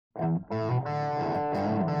Welcome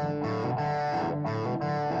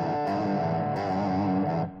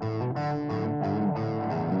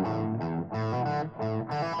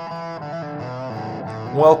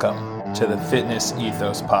to the Fitness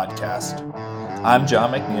Ethos Podcast. I'm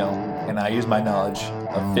John McNeil, and I use my knowledge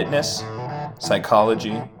of fitness,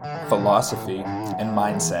 psychology, philosophy, and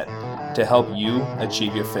mindset to help you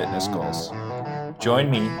achieve your fitness goals.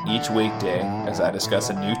 Join me each weekday as I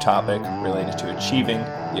discuss a new topic related to achieving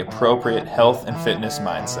the appropriate health and fitness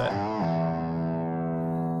mindset.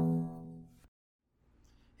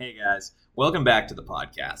 Hey guys, welcome back to the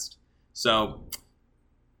podcast. So,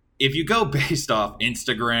 if you go based off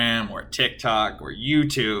Instagram or TikTok or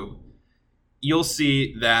YouTube, you'll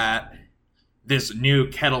see that this new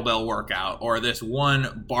kettlebell workout or this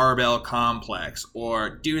one barbell complex or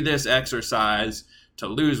do this exercise to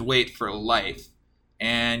lose weight for life.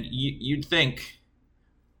 And you'd think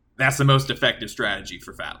that's the most effective strategy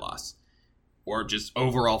for fat loss or just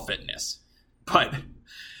overall fitness. But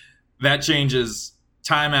that changes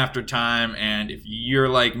time after time. And if you're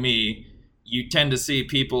like me, you tend to see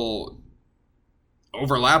people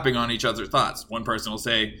overlapping on each other's thoughts. One person will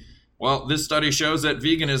say, well, this study shows that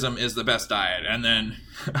veganism is the best diet. And then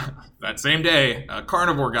that same day, a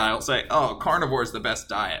carnivore guy will say, oh, carnivore is the best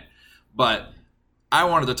diet. But I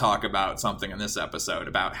wanted to talk about something in this episode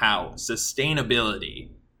about how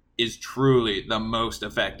sustainability is truly the most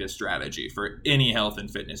effective strategy for any health and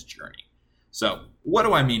fitness journey. So what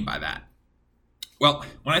do I mean by that? Well,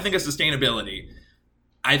 when I think of sustainability,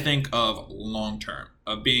 I think of long-term,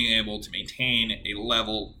 of being able to maintain a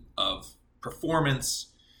level of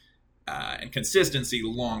performance and consistency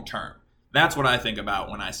long-term. That's what I think about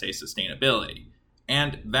when I say sustainability.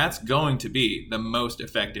 And that's going to be the most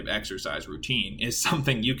effective exercise routine, is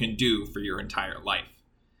something you can do for your entire life.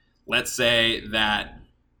 Let's say that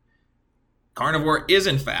carnivore is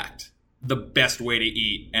in fact the best way to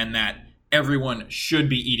eat and that everyone should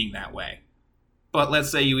be eating that way. But let's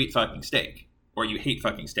say you eat fucking steak or you hate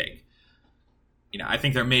fucking steak. I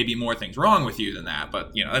think there may be more things wrong with you than that,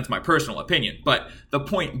 but that's my personal opinion. But the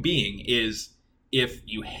point being is, if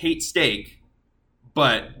you hate steak,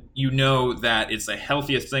 but you know that it's the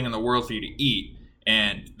healthiest thing in the world for you to eat,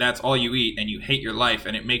 and that's all you eat, and you hate your life,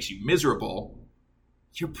 and it makes you miserable,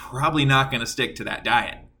 you're probably not going to stick to that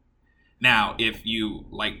diet. Now, if you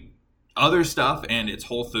like other stuff, and it's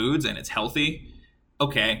whole foods, and it's healthy,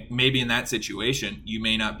 okay, maybe in that situation, you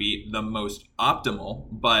may not be the most optimal,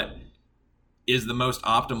 but is the most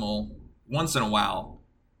optimal once in a while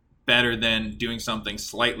better than doing something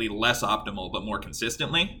slightly less optimal, but more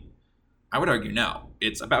consistently? I would argue no.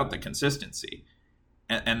 It's about the consistency.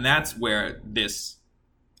 And that's where this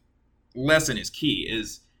lesson is key,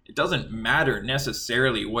 is it doesn't matter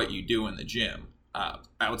necessarily what you do in the gym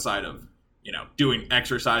outside of, doing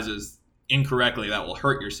exercises incorrectly that will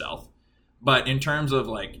hurt yourself. But in terms of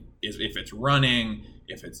like, if it's running,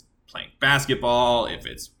 if it's playing basketball, if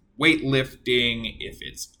it's weightlifting, if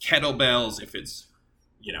it's kettlebells, if it's,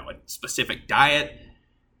 a specific diet,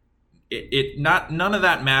 none of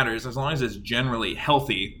that matters as long as it's generally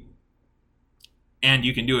healthy and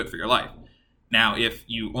you can do it for your life. Now, if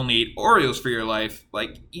you only eat Oreos for your life,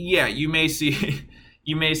 you may see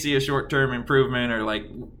a short-term improvement, or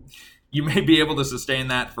you may be able to sustain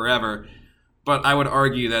that forever. But I would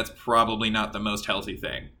argue that's probably not the most healthy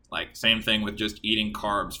thing. Same thing with just eating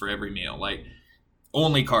carbs for every meal.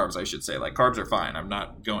 Only carbs, I should say. Carbs are fine. I'm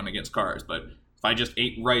not going against carbs, but if I just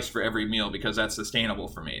ate rice for every meal because that's sustainable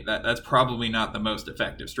for me, that's probably not the most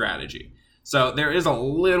effective strategy. So there is a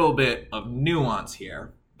little bit of nuance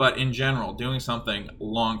here, but in general, doing something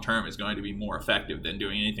long-term is going to be more effective than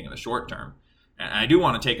doing anything in the short term. And I do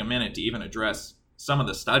want to take a minute to even address some of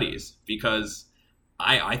the studies, because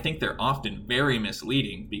I think they're often very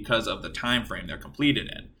misleading because of the time frame they're completed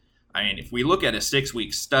in. If we look at a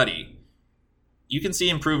 6-week study, you can see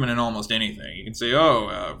improvement in almost anything. You can say,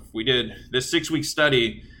 if we did this 6-week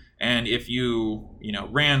study, and if you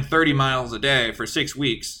ran 30 miles a day for 6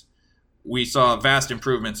 weeks, we saw vast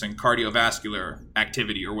improvements in cardiovascular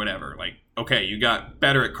activity or whatever. Okay, you got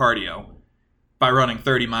better at cardio by running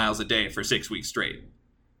 30 miles a day for 6 weeks straight.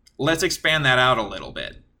 Let's expand that out a little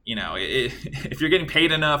bit. If you're getting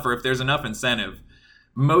paid enough, or if there's enough incentive,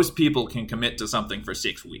 most people can commit to something for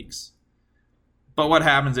 6 weeks. But what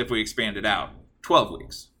happens if we expand it out? 12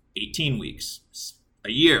 weeks, 18 weeks, a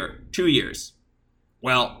year, 2 years.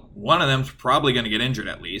 Well, one of them's probably going to get injured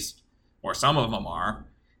at least, or some of them are.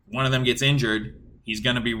 One of them gets injured, he's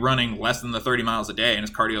going to be running less than the 30 miles a day, and his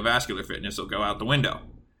cardiovascular fitness will go out the window.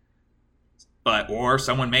 Or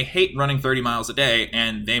someone may hate running 30 miles a day,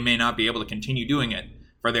 and they may not be able to continue doing it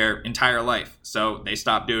for their entire life. So they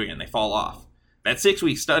stop doing it and they fall off. That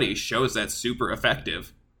 6-week study shows that's super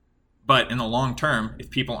effective. But in the long term, if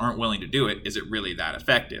people aren't willing to do it, is it really that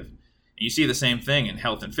effective? And you see the same thing in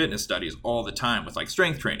health and fitness studies all the time with like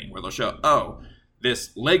strength training, where they'll show, oh,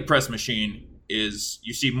 this leg press machine is,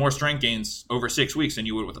 you see more strength gains over 6 weeks than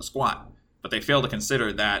you would with a squat. But they fail to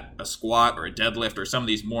consider that a squat or a deadlift or some of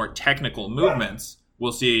these more technical movements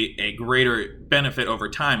will see a greater benefit over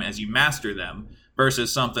time as you master them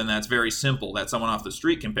versus something that's very simple that someone off the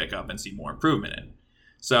street can pick up and see more improvement in.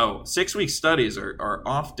 So 6-week studies are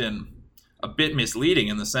often a bit misleading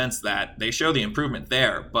in the sense that they show the improvement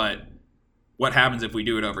there, but what happens if we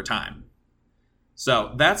do it over time?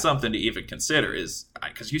 So that's something to even consider, is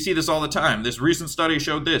because you see this all the time. This recent study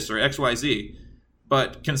showed this or XYZ,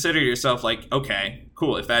 but consider yourself like, okay,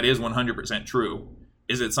 cool. If that is 100% true,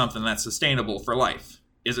 is it something that's sustainable for life?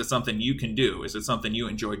 Is it something you can do? Is it something you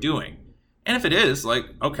enjoy doing? And if it is, like,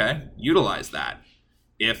 okay, utilize that.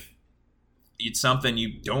 If it's something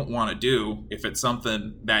you don't want to do, if it's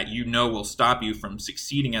something that you know will stop you from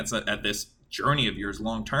succeeding at this journey of yours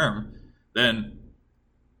long term, then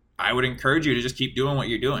I would encourage you to just keep doing what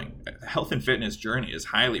you're doing. The health and fitness journey is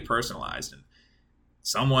highly personalized, and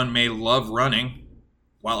someone may love running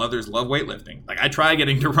while others love weightlifting. Like, I try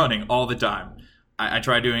getting to running all the time. I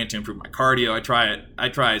try doing it to improve my cardio. I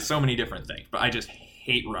try so many different things, but I just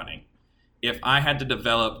hate running. If I had to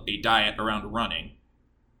develop a diet around running,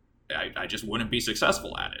 I just wouldn't be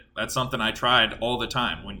successful at it. That's something I tried all the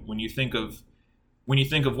time. When you think of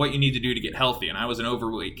what you need to do to get healthy, and I was an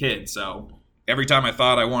overweight kid, so every time I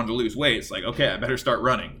thought I wanted to lose weight, it's like, okay, I better start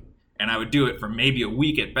running. And I would do it for maybe a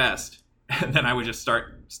week at best, and then I would just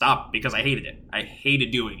stop because I hated it. I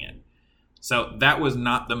hated doing it. So that was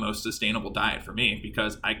not the most sustainable diet for me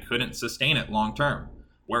because I couldn't sustain it long term.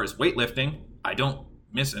 Whereas weightlifting, I don't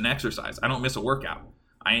miss an exercise. I don't miss a workout.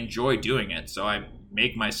 I enjoy doing it, so I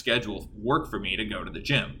make my schedule work for me to go to the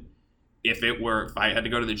gym. If I had to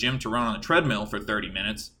go to the gym to run on the treadmill for 30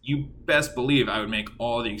 minutes, you best believe I would make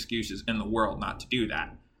all the excuses in the world not to do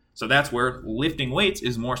that. So that's where lifting weights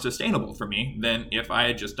is more sustainable for me than if I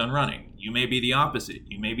had just done running. You may be the opposite.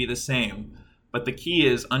 You may be the same. But the key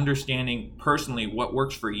is understanding personally what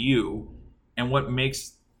works for you and what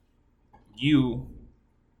makes you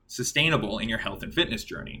sustainable in your health and fitness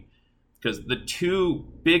journey. Because the two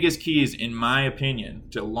biggest keys, in my opinion,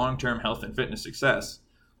 to long-term health and fitness success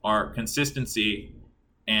are consistency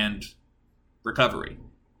and recovery.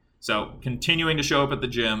 So continuing to show up at the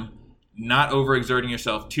gym, not overexerting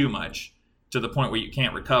yourself too much to the point where you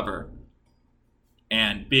can't recover,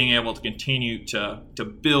 and being able to continue to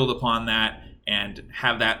build upon that and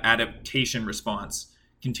have that adaptation response,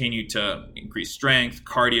 continue to increase strength,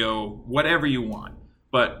 cardio, whatever you want.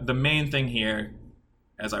 But the main thing here,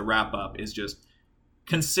 as I wrap up, is just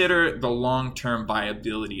consider the long-term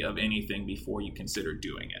viability of anything before you consider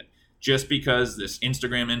doing it. Just because this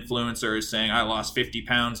Instagram influencer is saying, I lost 50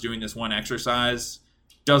 pounds doing this one exercise,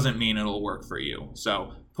 doesn't mean it'll work for you.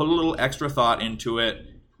 So put a little extra thought into it.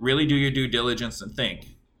 Really do your due diligence and think,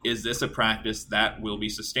 is this a practice that will be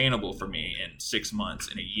sustainable for me in 6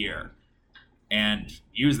 months, in a year? And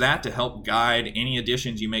use that to help guide any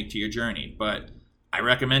additions you make to your journey. But I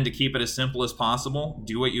recommend to keep it as simple as possible.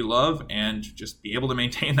 Do what you love and just be able to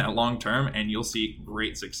maintain that long term, and you'll see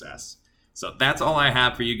great success. So that's all I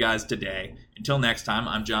have for you guys today. Until next time,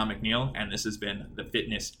 I'm John McNeil, and this has been the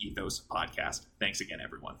Fitness Ethos Podcast. Thanks again,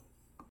 everyone.